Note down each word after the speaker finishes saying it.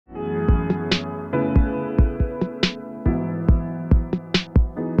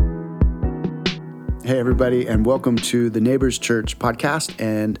Hey, everybody, and welcome to the Neighbors Church podcast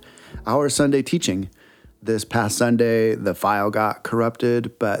and our Sunday teaching. This past Sunday, the file got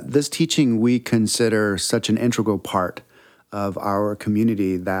corrupted, but this teaching we consider such an integral part of our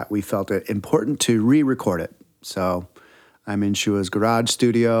community that we felt it important to re-record it. So I'm in Shua's garage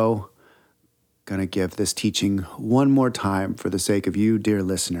studio, gonna give this teaching one more time for the sake of you, dear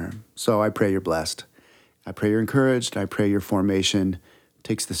listener. So I pray you're blessed. I pray you're encouraged. I pray your formation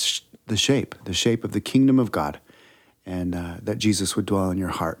takes the shape of the kingdom of God, and that Jesus would dwell in your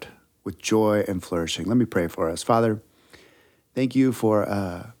heart with joy and flourishing. Let me pray for us. Father, thank you for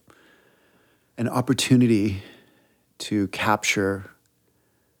an opportunity to capture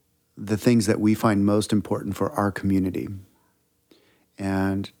the things that we find most important for our community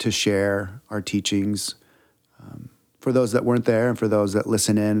and to share our teachings for those that weren't there and for those that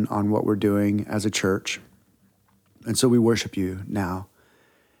listen in on what we're doing as a church. And so we worship you now.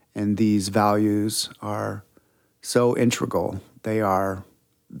 And these values are so integral. They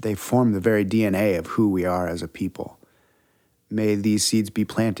form the very DNA of who we are as a people. May these seeds be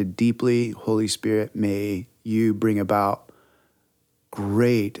planted deeply. Holy Spirit, may you bring about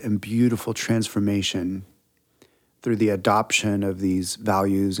great and beautiful transformation through the adoption of these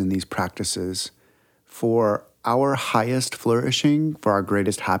values and these practices for our highest flourishing, for our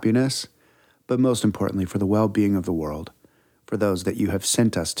greatest happiness, but most importantly, for the well-being of the world, for those that you have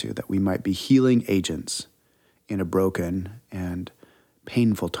sent us to, that we might be healing agents in a broken and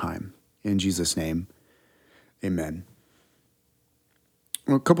painful time. In Jesus' name, amen.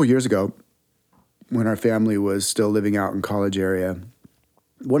 Well, a couple years ago, when our family was still living out in College area,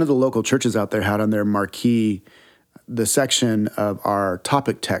 one of the local churches out there had on their marquee the section of our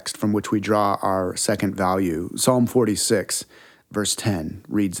topic text from which we draw our second value. Psalm 46, verse 10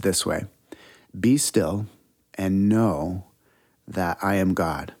 reads this way: "Be still and know that I am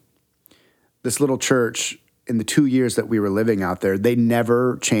God." This little church, in the 2 years that we were living out there, they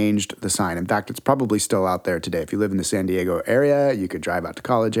never changed the sign. In fact, it's probably still out there today. If you live in the San Diego area, you could drive out to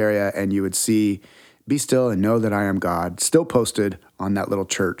College area and you would see "Be still and know that I am God" still posted on that little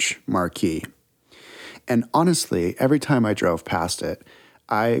church marquee. And honestly, every time I drove past it,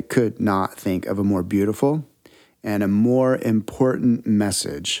 I could not think of a more beautiful and a more important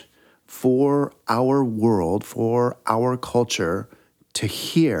message for our world, for our culture to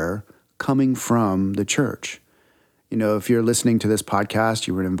hear coming from the church. You know, if you're listening to this podcast,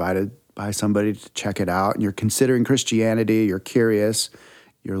 you were invited by somebody to check it out, and you're considering Christianity, you're curious,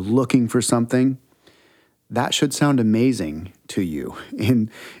 you're looking for something, that should sound amazing to you in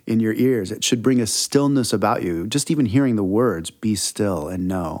your ears. It should bring a stillness about you. Just even hearing the words, "be still and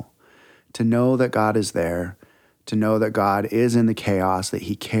know." To know that God is there, to know that God is in the chaos, that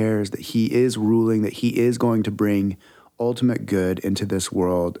he cares, that he is ruling, that he is going to bring ultimate good into this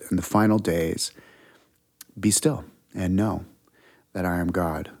world in the final days. Be still and know that I am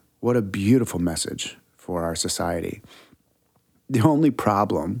God. What a beautiful message for our society. The only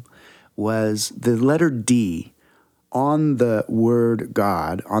problem was the letter D on the word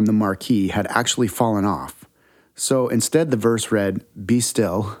God on the marquee had actually fallen off. So instead the verse read, "Be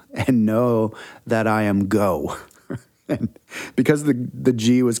still and know that I am go." And because the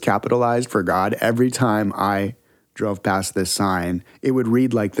G was capitalized for God, every time I drove past this sign, it would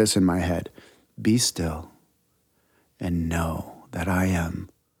read like this in my head: "Be still and know that I am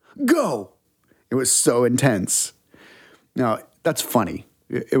go." It was so intense. Now, that's funny.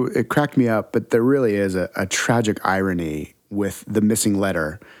 It cracked me up, but there really is a tragic irony with the missing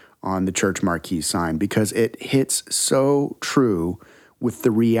letter on the church marquee sign, because it hits so true with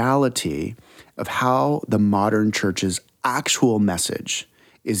the reality of how the modern church's actual message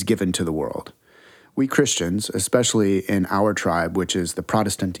is given to the world. We Christians, especially in our tribe, which is the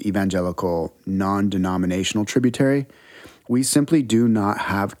Protestant evangelical non-denominational tributary, we simply do not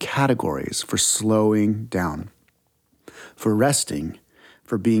have categories for slowing down, for resting,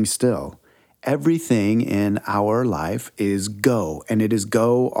 for being still. Everything in our life is go, and it is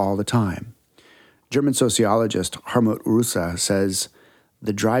go all the time. German sociologist Hartmut Rusa says,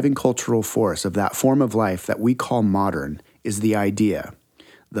 "The driving cultural force of that form of life that we call modern is the idea,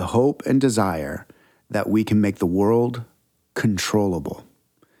 the hope and desire that we can make the world controllable."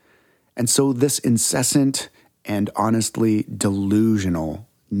 And so this incessant and honestly delusional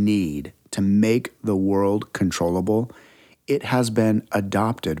need to make the world controllable, it has been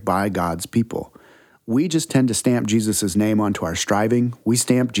adopted by God's people. We just tend to stamp Jesus' name onto our striving, we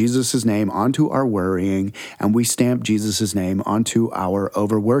stamp Jesus' name onto our worrying, and we stamp Jesus' name onto our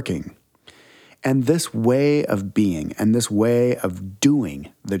overworking. And this way of being and this way of doing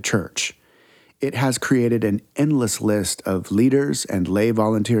the church, it has created an endless list of leaders and lay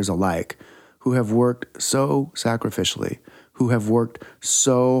volunteers alike who have worked so sacrificially, who have worked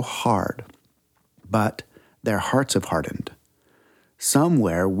so hard, but their hearts have hardened.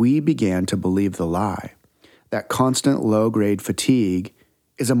 Somewhere we began to believe the lie that constant low-grade fatigue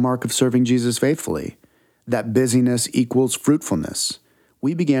is a mark of serving Jesus faithfully, that busyness equals fruitfulness.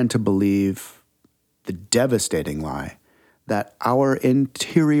 We began to believe the devastating lie that our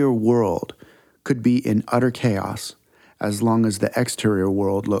interior world could be in utter chaos as long as the exterior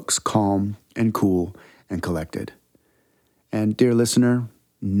world looks calm and cool and collected. And dear listener,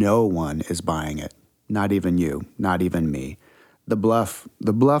 no one is buying it. Not even you, not even me. The bluff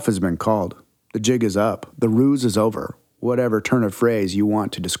has been called. The jig is up. The ruse is over. Whatever turn of phrase you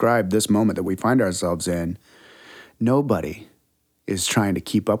want to describe this moment that we find ourselves in, nobody is trying to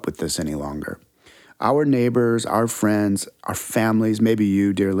keep up with this any longer. Our neighbors, our friends, our families, maybe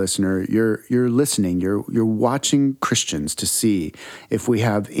you, dear listener, you're listening, you're watching Christians to see if we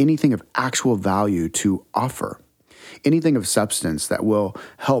have anything of actual value to offer, anything of substance that will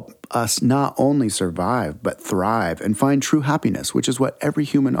help us not only survive, but thrive and find true happiness, which is what every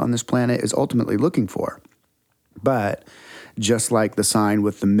human on this planet is ultimately looking for. But just like the sign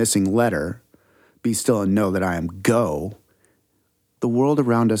with the missing letter, be still and know that I am go, the world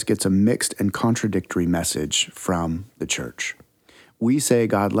around us gets a mixed and contradictory message from the church. We say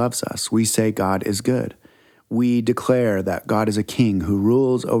God loves us. We say God is good. We declare that God is a king who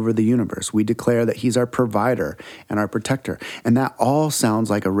rules over the universe. We declare that he's our provider and our protector. And that all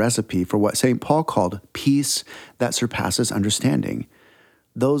sounds like a recipe for what St. Paul called peace that surpasses understanding.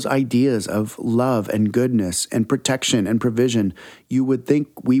 Those ideas of love and goodness and protection and provision, you would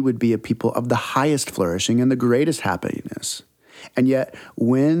think we would be a people of the highest flourishing and the greatest happiness. And yet,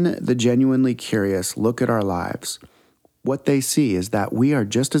 when the genuinely curious look at our lives, what they see is that we are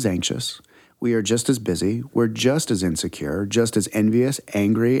just as anxious, we are just as busy, we're just as insecure, just as envious,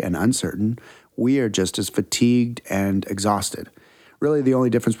 angry, and uncertain. We are just as fatigued and exhausted. Really, the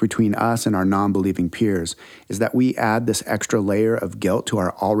only difference between us and our non-believing peers is that we add this extra layer of guilt to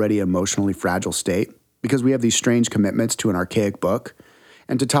our already emotionally fragile state because we have these strange commitments to an archaic book.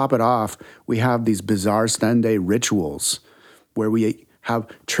 And to top it off, we have these bizarre Sunday rituals where we have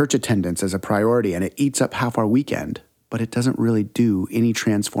church attendance as a priority and it eats up half our weekend, but it doesn't really do any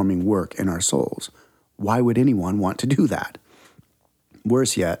transforming work in our souls. Why would anyone want to do that?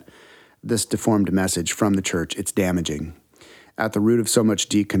 Worse yet, this deformed message from the church, it's damaging. At the root of so much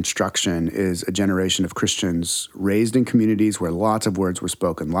deconstruction is a generation of Christians raised in communities where lots of words were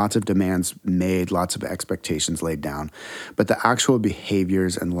spoken, lots of demands made, lots of expectations laid down. But the actual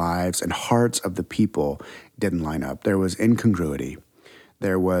behaviors and lives and hearts of the people didn't line up. There was incongruity.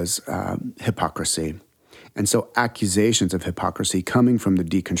 There was hypocrisy. And so accusations of hypocrisy coming from the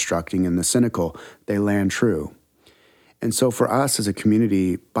deconstructing and the cynical, they land true. And so for us as a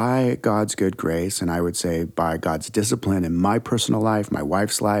community, by God's good grace, and I would say by God's discipline in my personal life, my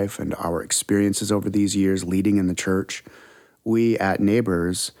wife's life, and our experiences over these years leading in the church, we at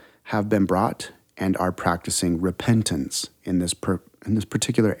Neighbors have been brought and are practicing repentance in this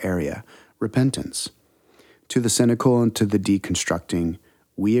particular area. Repentance. To the cynical and to the deconstructing,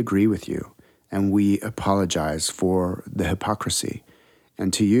 we agree with you, and we apologize for the hypocrisy.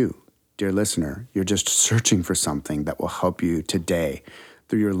 And to you, dear listener, you're just searching for something that will help you today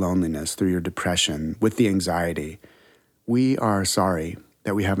through your loneliness, through your depression, with the anxiety. We are sorry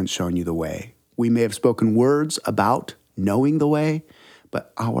that we haven't shown you the way. We may have spoken words about knowing the way,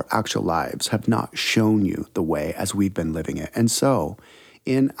 but our actual lives have not shown you the way as we've been living it. And so,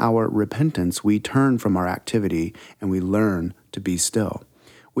 in our repentance, we turn from our activity and we learn to be still.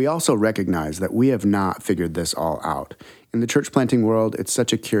 We also recognize that we have not figured this all out. In the church planting world, it's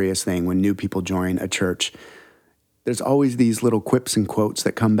such a curious thing when new people join a church. There's always these little quips and quotes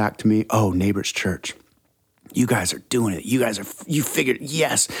that come back to me. Oh, Neighbors Church, you guys are doing it. You figured,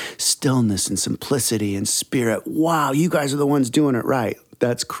 yes, stillness and simplicity and spirit. Wow, you guys are the ones doing it right.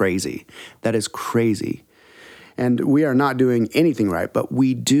 That's crazy. That is crazy. And we are not doing anything right, but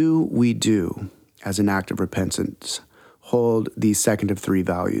we do, as an act of repentance, hold the second of three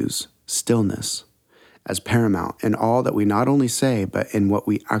values, stillness, as paramount in all that we not only say, but in what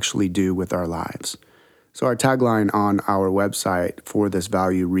we actually do with our lives. So our tagline on our website for this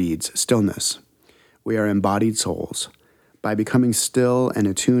value reads, stillness. We are embodied souls. By becoming still and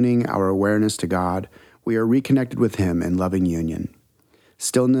attuning our awareness to God, we are reconnected with Him in loving union.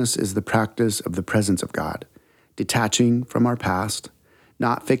 Stillness is the practice of the presence of God, detaching from our past,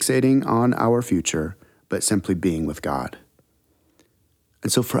 not fixating on our future, but simply being with God.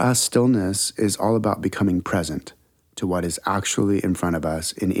 And so for us, stillness is all about becoming present to what is actually in front of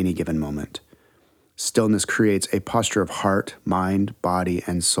us in any given moment. Stillness creates a posture of heart, mind, body,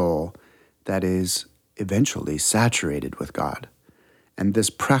 and soul that is eventually saturated with God. And this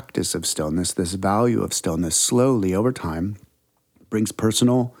practice of stillness, this value of stillness, slowly over time brings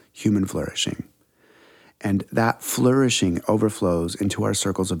personal human flourishing. And that flourishing overflows into our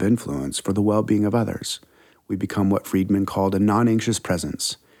circles of influence for the well-being of others. We become what Friedman called a non-anxious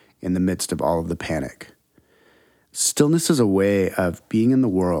presence in the midst of all of the panic. Stillness is a way of being in the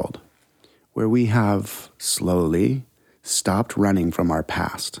world where we have slowly stopped running from our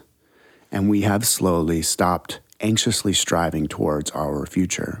past, and we have slowly stopped anxiously striving towards our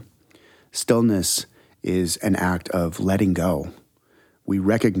future. Stillness is an act of letting go. We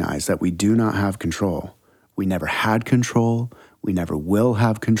recognize that we do not have control. We never had control. We never will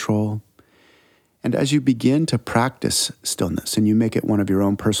have control. And as you begin to practice stillness and you make it one of your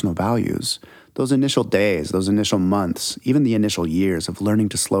own personal values, those initial days, those initial months, even the initial years of learning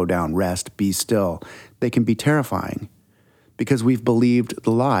to slow down, rest, be still, they can be terrifying because we've believed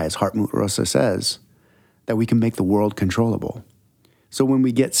the lie, as Hartmut Rosa says, that we can make the world controllable. So when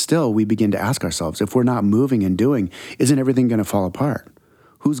we get still, we begin to ask ourselves, if we're not moving and doing, isn't everything going to fall apart?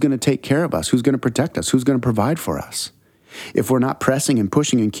 Who's going to take care of us? Who's going to protect us? Who's going to provide for us? If we're not pressing and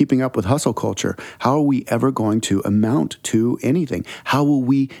pushing and keeping up with hustle culture, how are we ever going to amount to anything? How will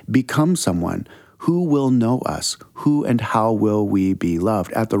we become someone? Who will know us? Who and how will we be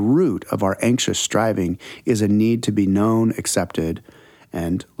loved? At the root of our anxious striving is a need to be known, accepted,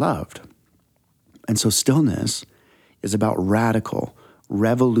 and loved. And so stillness is about radical,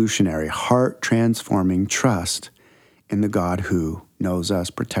 revolutionary, heart-transforming trust in the God who knows us,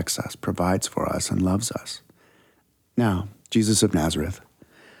 protects us, provides for us, and loves us. Now, Jesus of Nazareth,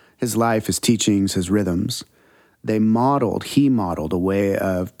 his life, his teachings, his rhythms, he modeled a way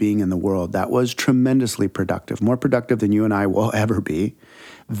of being in the world that was tremendously productive, more productive than you and I will ever be.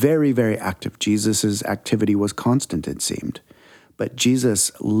 Very, very active. Jesus' activity was constant, it seemed. But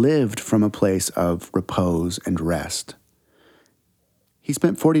Jesus lived from a place of repose and rest. He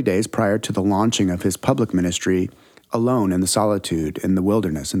spent 40 days prior to the launching of his public ministry alone in the solitude, in the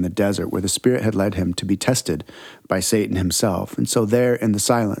wilderness, in the desert, where the Spirit had led him to be tested by Satan himself. And so there in the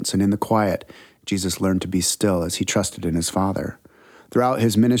silence and in the quiet, Jesus learned to be still as he trusted in his Father. Throughout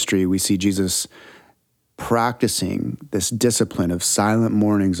his ministry, we see Jesus practicing this discipline of silent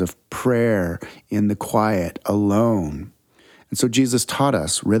mornings of prayer in the quiet, alone. And so Jesus taught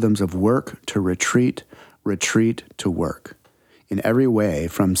us rhythms of work to retreat, retreat to work. In every way,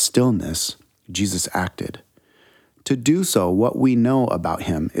 from stillness, Jesus acted. To do so, what we know about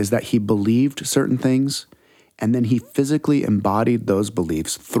him is that he believed certain things, and then he physically embodied those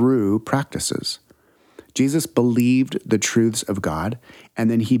beliefs through practices. Jesus believed the truths of God, and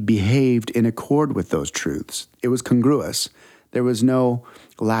then he behaved in accord with those truths. It was congruous. There was no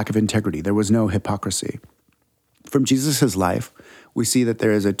lack of integrity. There was no hypocrisy. From Jesus' life, we see that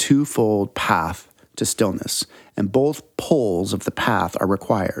there is a twofold path to stillness, and both poles of the path are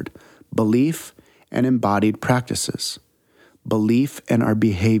required: belief and embodied practices. Belief and our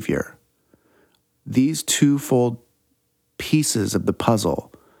behavior. These twofold pieces of the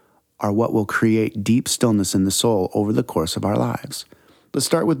puzzle are what will create deep stillness in the soul over the course of our lives. Let's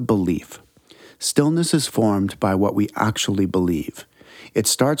start with belief. Stillness is formed by what we actually believe. It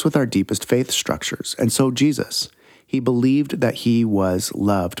starts with our deepest faith structures. And so Jesus, he believed that he was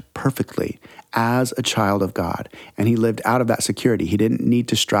loved perfectly as a child of God, and he lived out of that security. He didn't need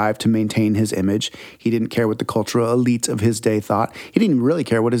to strive to maintain his image. He didn't care what the cultural elite of his day thought. He didn't even really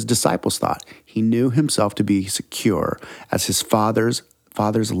care what his disciples thought. He knew himself to be secure as his father's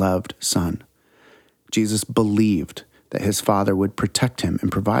loved son. Jesus believed that his Father would protect him and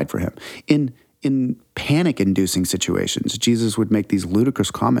provide for him. In panic-inducing situations, Jesus would make these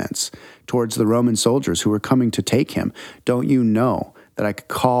ludicrous comments towards the Roman soldiers who were coming to take him. Don't you know that I could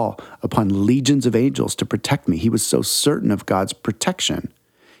call upon legions of angels to protect me? He was so certain of God's protection.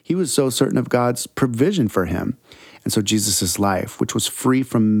 He was so certain of God's provision for him. And so Jesus' life, which was free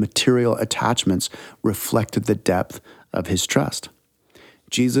from material attachments, reflected the depth of his trust.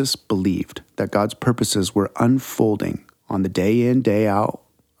 Jesus believed that God's purposes were unfolding on the day in, day out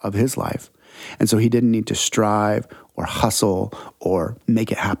of his life. And so he didn't need to strive or hustle or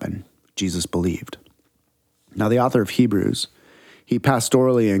make it happen. Jesus believed. Now, the author of Hebrews, he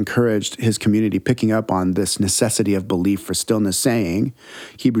pastorally encouraged his community, picking up on this necessity of belief for stillness, saying,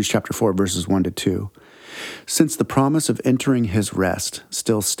 Hebrews chapter 4, verses 1-2, "Since the promise of entering his rest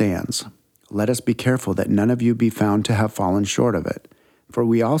still stands, let us be careful that none of you be found to have fallen short of it. For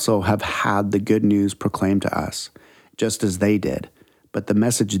we also have had the good news proclaimed to us, just as they did. But the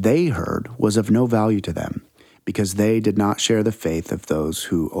message they heard was of no value to them, because they did not share the faith of those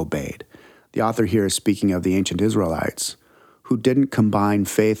who obeyed." The author here is speaking of the ancient Israelites, who didn't combine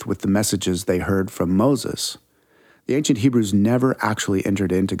faith with the messages they heard from Moses. The ancient Hebrews never actually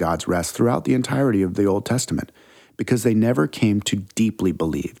entered into God's rest throughout the entirety of the Old Testament because they never came to deeply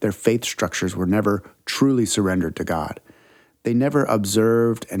believe. Their faith structures were never truly surrendered to God. They never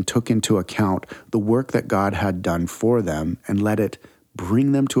observed and took into account the work that God had done for them and let it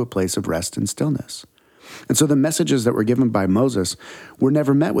bring them to a place of rest and stillness. And so the messages that were given by Moses were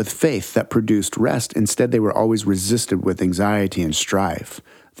never met with faith that produced rest. Instead, they were always resisted with anxiety and strife.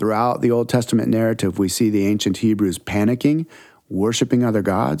 Throughout the Old Testament narrative, we see the ancient Hebrews panicking, worshiping other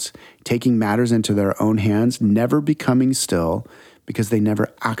gods, taking matters into their own hands, never becoming still, because they never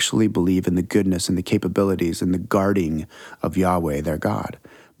actually believe in the goodness and the capabilities and the guarding of Yahweh, their God.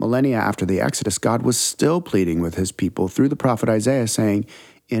 Millennia after the Exodus, God was still pleading with his people through the prophet Isaiah, saying,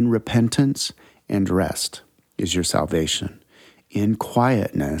 "In repentance and rest is your salvation. In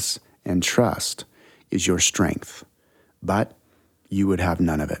quietness and trust is your strength." But you would have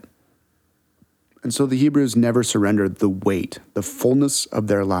none of it. And so the Hebrews never surrendered the weight, the fullness of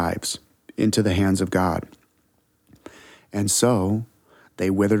their lives into the hands of God. And so they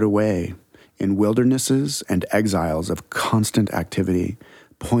withered away in wildernesses and exiles of constant activity,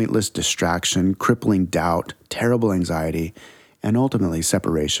 pointless distraction, crippling doubt, terrible anxiety, and ultimately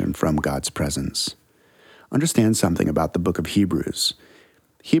separation from God's presence. Understand something about the book of Hebrews.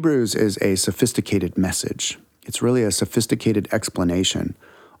 Hebrews is a sophisticated message. It's really a sophisticated explanation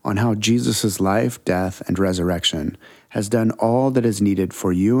on how Jesus' life, death, and resurrection has done all that is needed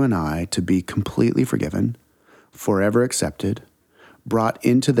for you and I to be completely forgiven, forever accepted, brought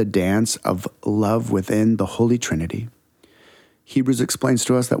into the dance of love within the Holy Trinity. Hebrews explains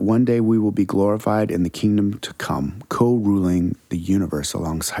to us that one day we will be glorified in the kingdom to come, co-ruling the universe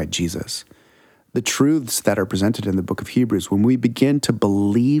alongside Jesus. The truths that are presented in the book of Hebrews, when we begin to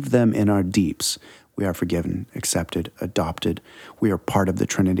believe them in our deeps, we are forgiven, accepted, adopted. We are part of the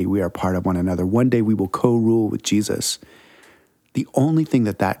Trinity. We are part of one another. One day we will co-rule with Jesus. The only thing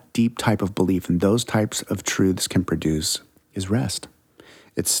that deep type of belief and those types of truths can produce is rest.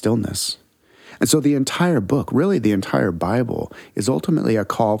 It's stillness. And so the entire book, really the entire Bible, is ultimately a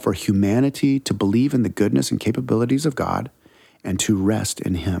call for humanity to believe in the goodness and capabilities of God and to rest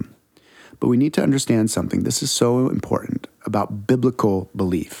in him. But we need to understand something. This is so important about biblical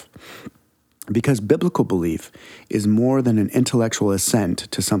belief. Because biblical belief is more than an intellectual assent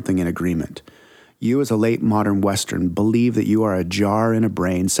to something in agreement. You, as a late modern Western, believe that you are a jar in a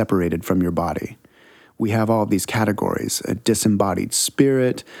brain separated from your body. We have all these categories: a disembodied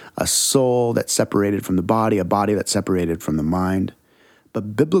spirit, a soul that's separated from the body, a body that's separated from the mind.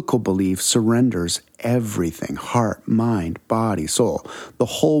 But biblical belief surrenders everything: heart, mind, body, soul, the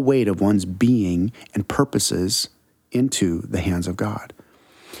whole weight of one's being and purposes into the hands of God.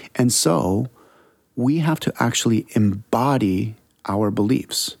 And so we have to actually embody our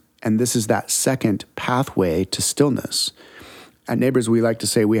beliefs. And this is that second pathway to stillness. At Neighbors, we like to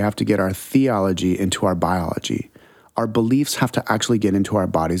say we have to get our theology into our biology. Our beliefs have to actually get into our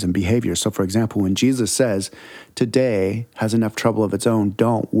bodies and behavior. So, for example, when Jesus says, "Today has enough trouble of its own,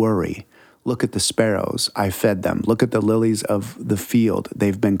 don't worry. Look at the sparrows, I fed them. Look at the lilies of the field,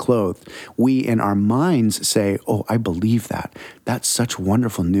 they've been clothed." We in our minds say, "Oh, I believe that. That's such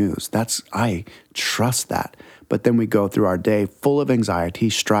wonderful news. I trust that." But then we go through our day full of anxiety,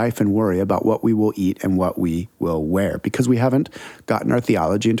 strife, and worry about what we will eat and what we will wear because we haven't gotten our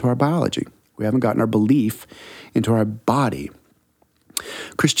theology into our biology. We haven't gotten our belief into our body.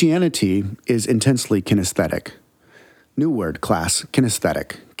 Christianity is intensely kinesthetic. New word, class,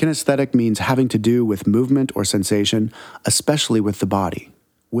 kinesthetic. Kinesthetic means having to do with movement or sensation, especially with the body,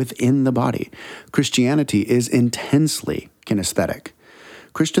 within the body. Christianity is intensely kinesthetic.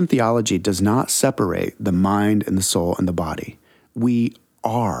 Christian theology does not separate the mind and the soul and the body. We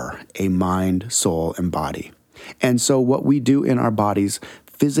are a mind, soul, and body. And so what we do in our bodies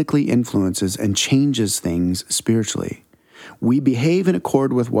physically influences and changes things spiritually. We behave in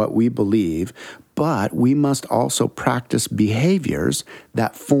accord with what we believe, but we must also practice behaviors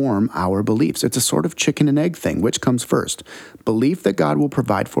that form our beliefs. It's a sort of chicken and egg thing. Which comes first? Belief that God will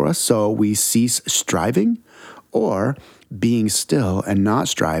provide for us, so we cease striving, or being still and not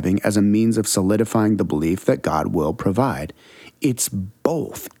striving as a means of solidifying the belief that God will provide. It's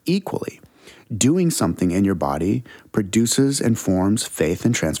both equally. Doing something in your body produces and forms faith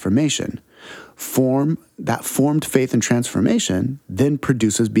and transformation. That formed faith and transformation then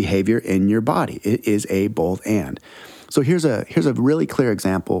produces behavior in your body. It is a both and. So here's a really clear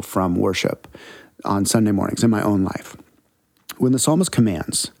example from worship on Sunday mornings in my own life. When the psalmist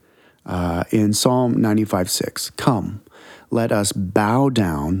commands in Psalm 95:6, "Come, let us bow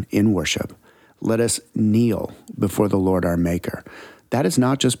down in worship. Let us kneel before the Lord our Maker. That is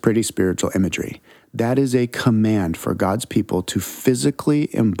not just pretty spiritual imagery. That is a command for God's people to physically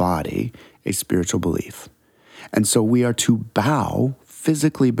embody a spiritual belief. And so we are to bow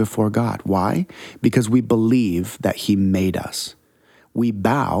physically before God. Why? Because we believe that He made us. We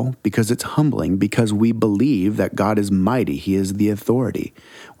bow because it's humbling, because we believe that God is mighty. He is the authority.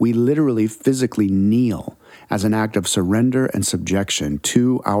 We literally physically kneel as an act of surrender and subjection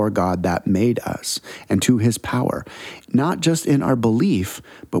to our God that made us and to His power, not just in our belief,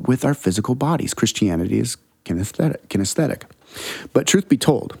 but with our physical bodies. Christianity is kinesthetic. But truth be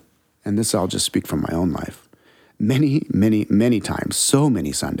told, and this I'll just speak from my own life, many times, so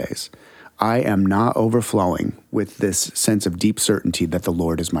many Sundays, I am not overflowing with this sense of deep certainty that the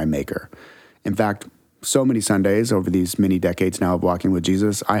Lord is my maker. In fact, so many Sundays over these many decades now of walking with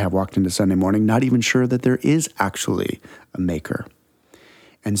Jesus, I have walked into Sunday morning not even sure that there is actually a maker.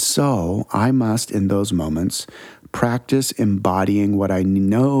 And so I must, in those moments, practice embodying what I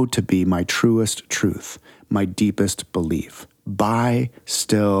know to be my truest truth, my deepest belief, by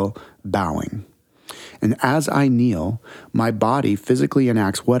still bowing. And as I kneel, my body physically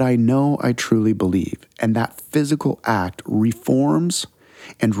enacts what I know I truly believe. And that physical act reforms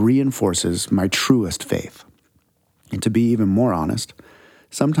and reinforces my truest faith. And to be even more honest,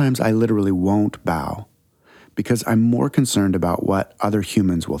 sometimes I literally won't bow because I'm more concerned about what other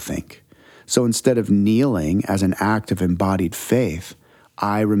humans will think. So instead of kneeling as an act of embodied faith,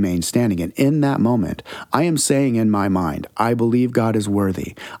 I remain standing. And in that moment, I am saying in my mind, I believe God is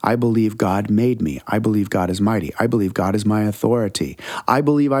worthy. I believe God made me. I believe God is mighty. I believe God is my authority. I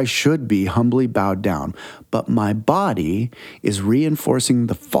believe I should be humbly bowed down. But my body is reinforcing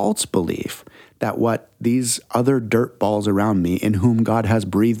the false belief that what these other dirt balls around me, in whom God has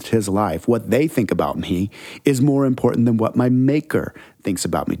breathed His life, what they think about me is more important than what my Maker thinks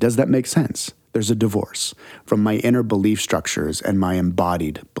about me. Does that make sense? There's a divorce from my inner belief structures and my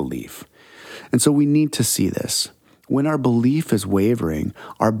embodied belief. And so we need to see this. When our belief is wavering,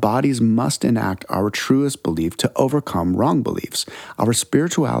 our bodies must enact our truest belief to overcome wrong beliefs. Our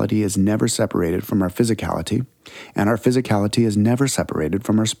spirituality is never separated from our physicality, and our physicality is never separated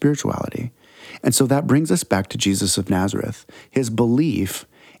from our spirituality. And so that brings us back to Jesus of Nazareth, His belief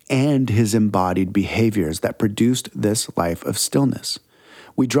and His embodied behaviors that produced this life of stillness.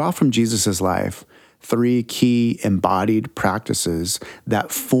 We draw from Jesus' life 3 key embodied practices that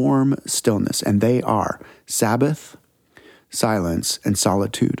form stillness, and they are Sabbath, silence, and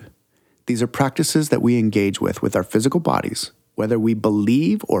solitude. These are practices that we engage with our physical bodies, whether we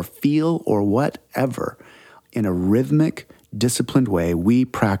believe or feel or whatever. In a rhythmic, disciplined way, we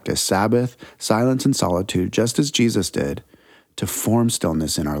practice Sabbath, silence, and solitude, just as Jesus did, to form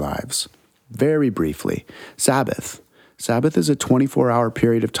stillness in our lives. Very briefly, Sabbath. Sabbath is a 24-hour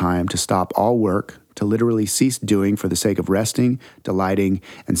period of time to stop all work, to literally cease doing for the sake of resting, delighting,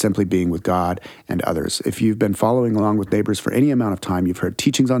 and simply being with God and others. If you've been following along with Neighbors for any amount of time, you've heard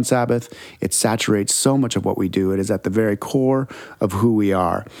teachings on Sabbath. It saturates so much of what we do. It is at the very core of who we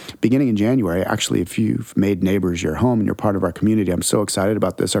are. Beginning in January, actually, if you've made Neighbors your home and you're part of our community, I'm so excited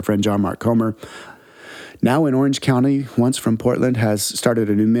about this. Our friend John Mark Comer, now in Orange County, once from Portland, has started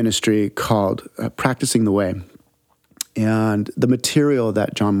a new ministry called Practicing the Way. And the material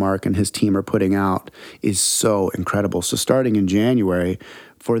that John Mark and his team are putting out is so incredible. So starting in January,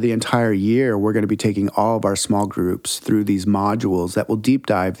 for the entire year, we're going to be taking all of our small groups through these modules that will deep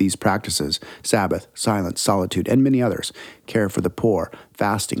dive these practices: Sabbath, silence, solitude, and many others. Care for the poor,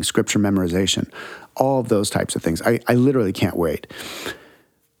 fasting, scripture memorization, all of those types of things. I literally can't wait.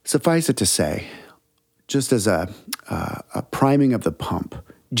 Suffice it to say, just as a priming of the pump,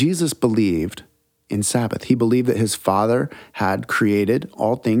 Jesus believed in Sabbath. He believed that His Father had created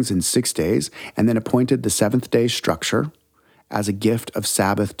all things in 6 days and then appointed the seventh day structure as a gift of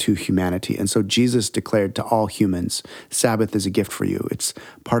Sabbath to humanity. And so Jesus declared to all humans, Sabbath is a gift for you. It's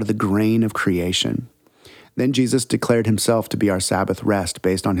part of the grain of creation. Then Jesus declared Himself to be our Sabbath rest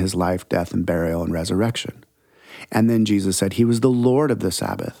based on His life, death, and burial and resurrection. And then Jesus said He was the Lord of the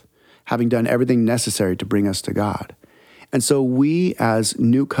Sabbath, having done everything necessary to bring us to God. And so we, as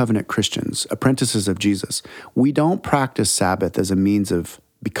New Covenant Christians, apprentices of Jesus, we don't practice Sabbath as a means of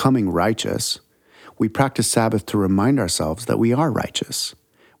becoming righteous. We practice Sabbath to remind ourselves that we are righteous.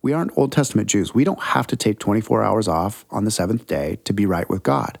 We aren't Old Testament Jews. We don't have to take 24 hours off on the seventh day to be right with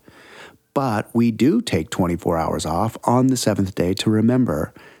God. But we do take 24 hours off on the seventh day to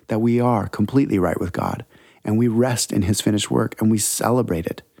remember that we are completely right with God, and we rest in His finished work, and we celebrate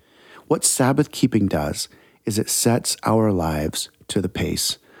it. What Sabbath keeping does is it sets our lives to the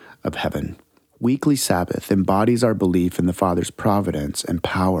pace of heaven. Weekly Sabbath embodies our belief in the Father's providence and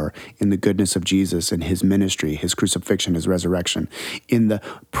power, in the goodness of Jesus and his ministry, his crucifixion, his resurrection. In the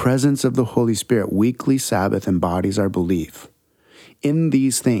presence of the Holy Spirit, weekly Sabbath embodies our belief in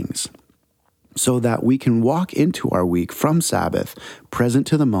these things so that we can walk into our week from Sabbath, present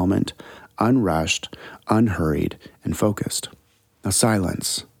to the moment, unrushed, unhurried, and focused. Now,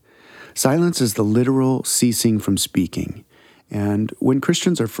 silence. Silence is the literal ceasing from speaking. And when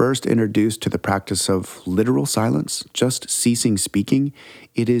Christians are first introduced to the practice of literal silence, just ceasing speaking,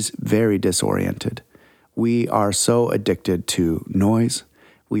 it is very disoriented. We are so addicted to noise,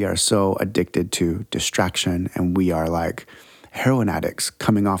 we are so addicted to distraction, and we are like heroin addicts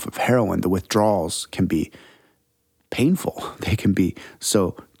coming off of heroin. The withdrawals can be painful. They can be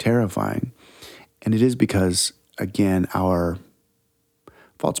so terrifying. And it is because, again, our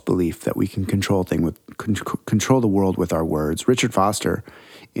false belief that we can control the world with our words. Richard Foster,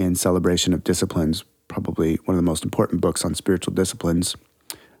 in Celebration of Disciplines, probably one of the most important books on spiritual disciplines,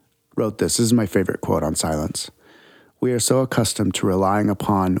 wrote this. This is my favorite quote on silence. "We are so accustomed to relying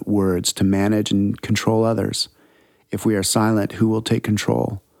upon words to manage and control others. If we are silent, who will take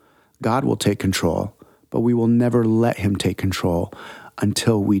control? God will take control, but we will never let him take control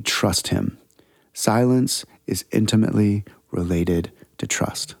until we trust him. Silence is intimately related to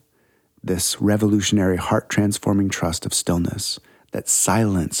trust. This revolutionary, heart-transforming trust of stillness that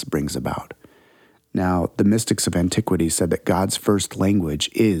silence brings about." Now, the mystics of antiquity said that God's first language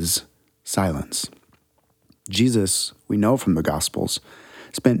is silence. Jesus, we know from the Gospels,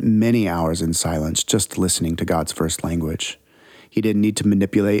 spent many hours in silence just listening to God's first language. He didn't need to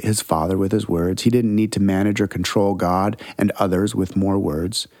manipulate his Father with his words. He didn't need to manage or control God and others with more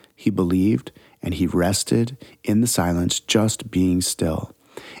words. He believed and he rested in the silence, just being still.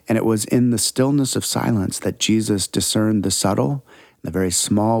 And it was in the stillness of silence that Jesus discerned the subtle and the very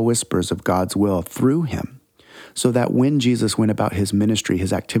small whispers of God's will through him. So that when Jesus went about his ministry,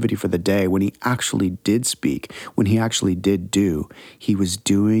 his activity for the day, when he actually did speak, when he actually did do, he was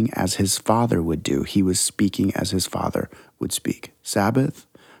doing as his Father would do. He was speaking as his Father would speak. Sabbath,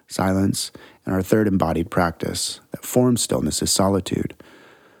 silence, and our third embodied practice that forms stillness is solitude.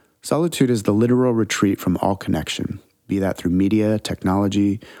 Solitude is the literal retreat from all connection, be that through media,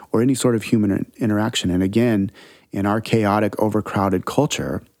 technology, or any sort of human interaction. And again, in our chaotic, overcrowded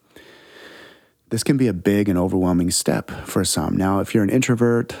culture, this can be a big and overwhelming step for some. Now, if you're an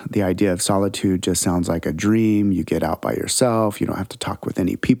introvert, the idea of solitude just sounds like a dream. You get out by yourself. You don't have to talk with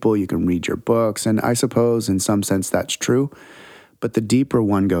any people. You can read your books. And I suppose in some sense that's true. But the deeper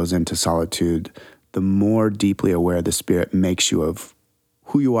one goes into solitude, the more deeply aware the Spirit makes you of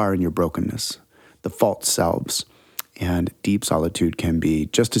who you are in your brokenness, the false selves. And deep solitude can be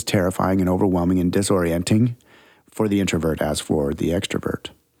just as terrifying and overwhelming and disorienting for the introvert as for the extrovert.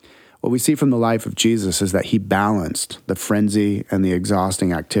 What we see from the life of Jesus is that he balanced the frenzy and the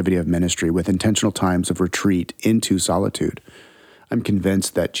exhausting activity of ministry with intentional times of retreat into solitude. I'm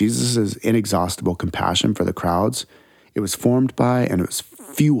convinced that Jesus' inexhaustible compassion for the crowds, it was formed by and it was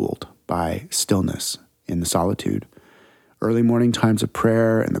fueled by stillness in the solitude. Early morning times of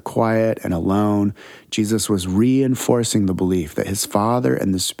prayer in the quiet and alone, Jesus was reinforcing the belief that his Father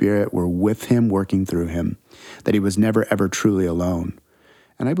and the Spirit were with him, working through him, that he was never, ever truly alone.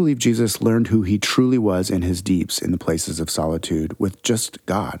 And I believe Jesus learned who he truly was in his deeps in the places of solitude with just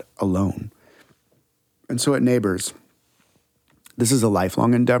God alone. And so at Neighbors, this is a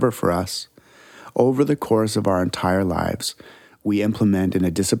lifelong endeavor for us. Over the course of our entire lives, we implement in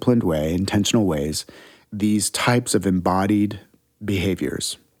a disciplined way, intentional ways, these types of embodied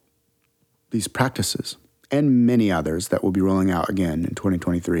behaviors, these practices, and many others that will be rolling out again in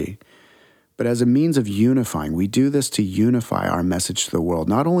 2023. But as a means of unifying, we do this to unify our message to the world,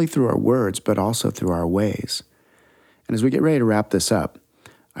 not only through our words, but also through our ways. And as we get ready to wrap this up,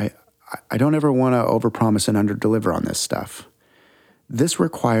 I don't ever want to overpromise and underdeliver on this stuff. This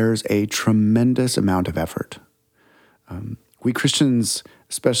requires a tremendous amount of effort. We Christians,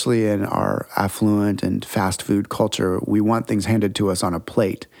 especially in our affluent and fast food culture, we want things handed to us on a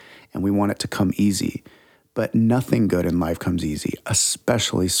plate, and we want it to come easy. But nothing good in life comes easy,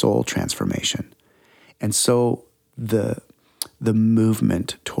 especially soul transformation. And so the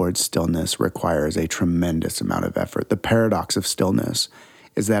movement towards stillness requires a tremendous amount of effort. The paradox of stillness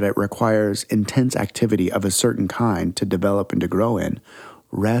is that it requires intense activity of a certain kind to develop and to grow in.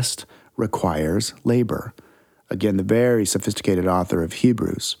 Rest requires labor. Again, the very sophisticated author of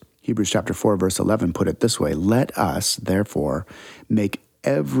Hebrews chapter 4, verse 11, put it this way: "Let us, therefore, make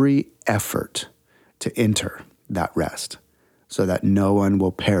every effort to enter that rest, so that no one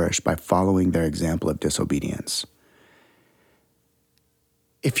will perish by following their example of disobedience."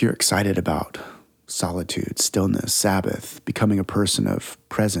 If you're excited about solitude, stillness, Sabbath, becoming a person of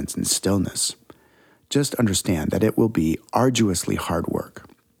presence and stillness, just understand that it will be arduously hard work.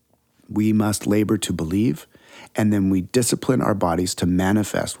 We must labor to believe, and then we discipline our bodies to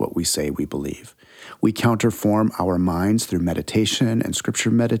manifest what we say we believe. We counterform our minds through meditation and scripture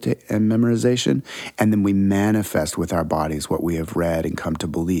and memorization, and then we manifest with our bodies what we have read and come to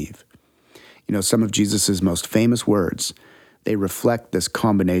believe. Some of Jesus's most famous words, they reflect this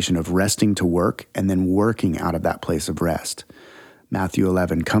combination of resting to work and then working out of that place of rest. Matthew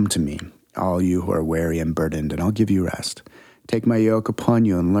 11, "Come to me, all you who are weary and burdened, and I'll give you rest. Take my yoke upon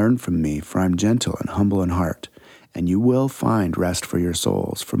you and learn from me, for I'm gentle and humble in heart, and you will find rest for your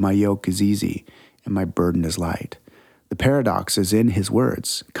souls, for my yoke is easy and my burden is light." The paradox is in his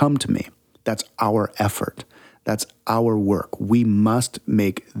words, come to me. That's our effort. That's our work. We must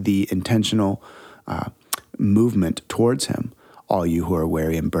make the intentional movement towards him, all you who are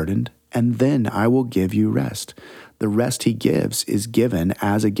weary and burdened, and then I will give you rest. The rest he gives is given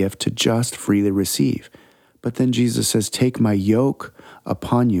as a gift to just freely receive. But then Jesus says, take my yoke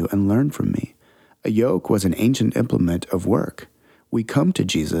upon you and learn from me. A yoke was an ancient implement of work. We come to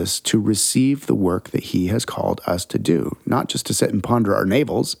Jesus to receive the work that he has called us to do, not just to sit and ponder our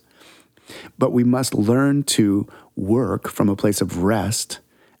navels, but we must learn to work from a place of rest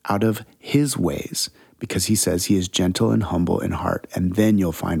out of his ways, because he says he is gentle and humble in heart, and then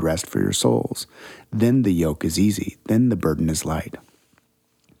you'll find rest for your souls. Then the yoke is easy. Then the burden is light.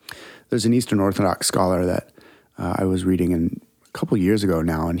 There's an Eastern Orthodox scholar that I was reading a couple years ago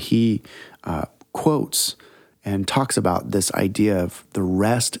now, and he quotes and talks about this idea of the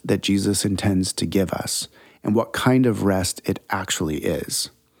rest that Jesus intends to give us and what kind of rest it actually is.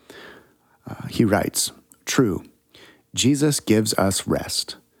 He writes, "True, Jesus gives us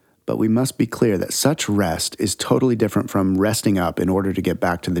rest, but we must be clear that such rest is totally different from resting up in order to get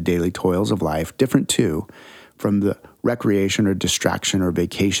back to the daily toils of life, different too from the recreation or distraction or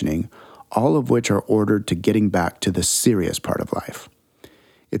vacationing, all of which are ordered to getting back to the serious part of life.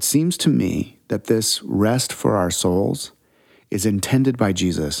 It seems to me that this rest for our souls is intended by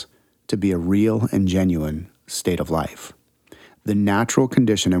Jesus to be a real and genuine state of life, the natural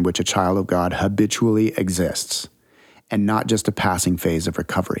condition in which a child of God habitually exists, and not just a passing phase of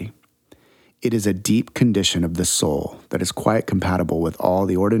recovery. It is a deep condition of the soul that is quite compatible with all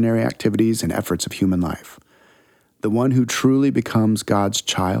the ordinary activities and efforts of human life. The one who truly becomes God's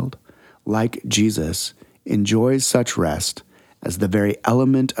child, like Jesus, enjoys such rest as the very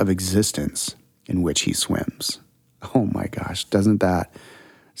element of existence in which he swims." Oh my gosh, doesn't that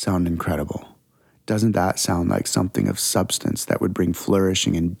sound incredible? Doesn't that sound like something of substance that would bring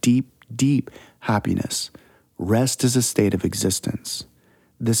flourishing and deep, deep happiness? Rest is a state of existence.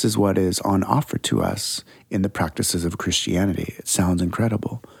 This is what is on offer to us in the practices of Christianity. It sounds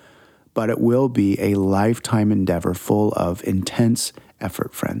incredible, but it will be a lifetime endeavor full of intense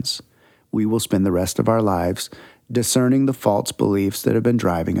effort, friends. We will spend the rest of our lives discerning the false beliefs that have been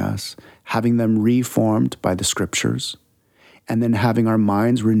driving us, having them reformed by the scriptures, and then having our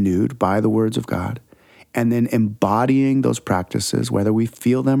minds renewed by the words of God, and then embodying those practices, whether we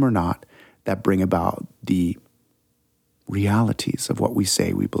feel them or not, that bring about the realities of what we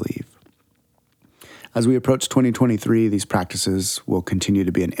say we believe. As we approach 2023, these practices will continue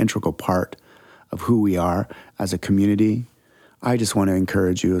to be an integral part of who we are as a community. I just want to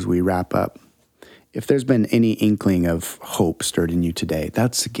encourage you as we wrap up, if there's been any inkling of hope stirred in you today,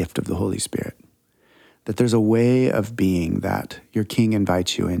 that's the gift of the Holy Spirit. That there's a way of being that your King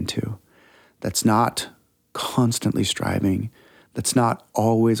invites you into, that's not constantly striving, that's not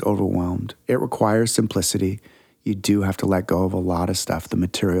always overwhelmed. It requires simplicity. You do have to let go of a lot of stuff, the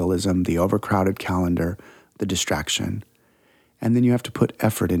materialism, the overcrowded calendar, the distraction. And then you have to put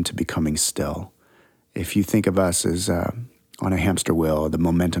effort into becoming still. If you think of us as on a hamster wheel, the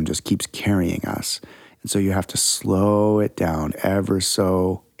momentum just keeps carrying us. And so you have to slow it down ever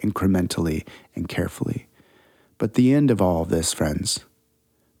so incrementally and carefully. But the end of all of this, friends,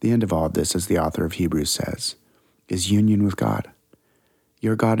 the end of all of this, as the author of Hebrews says, is union with God.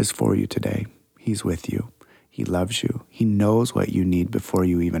 Your God is for you today. He's with you. He loves you. He knows what you need before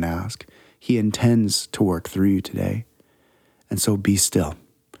you even ask. He intends to work through you today. And so be still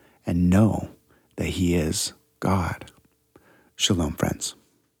and know that he is God. Shalom, friends.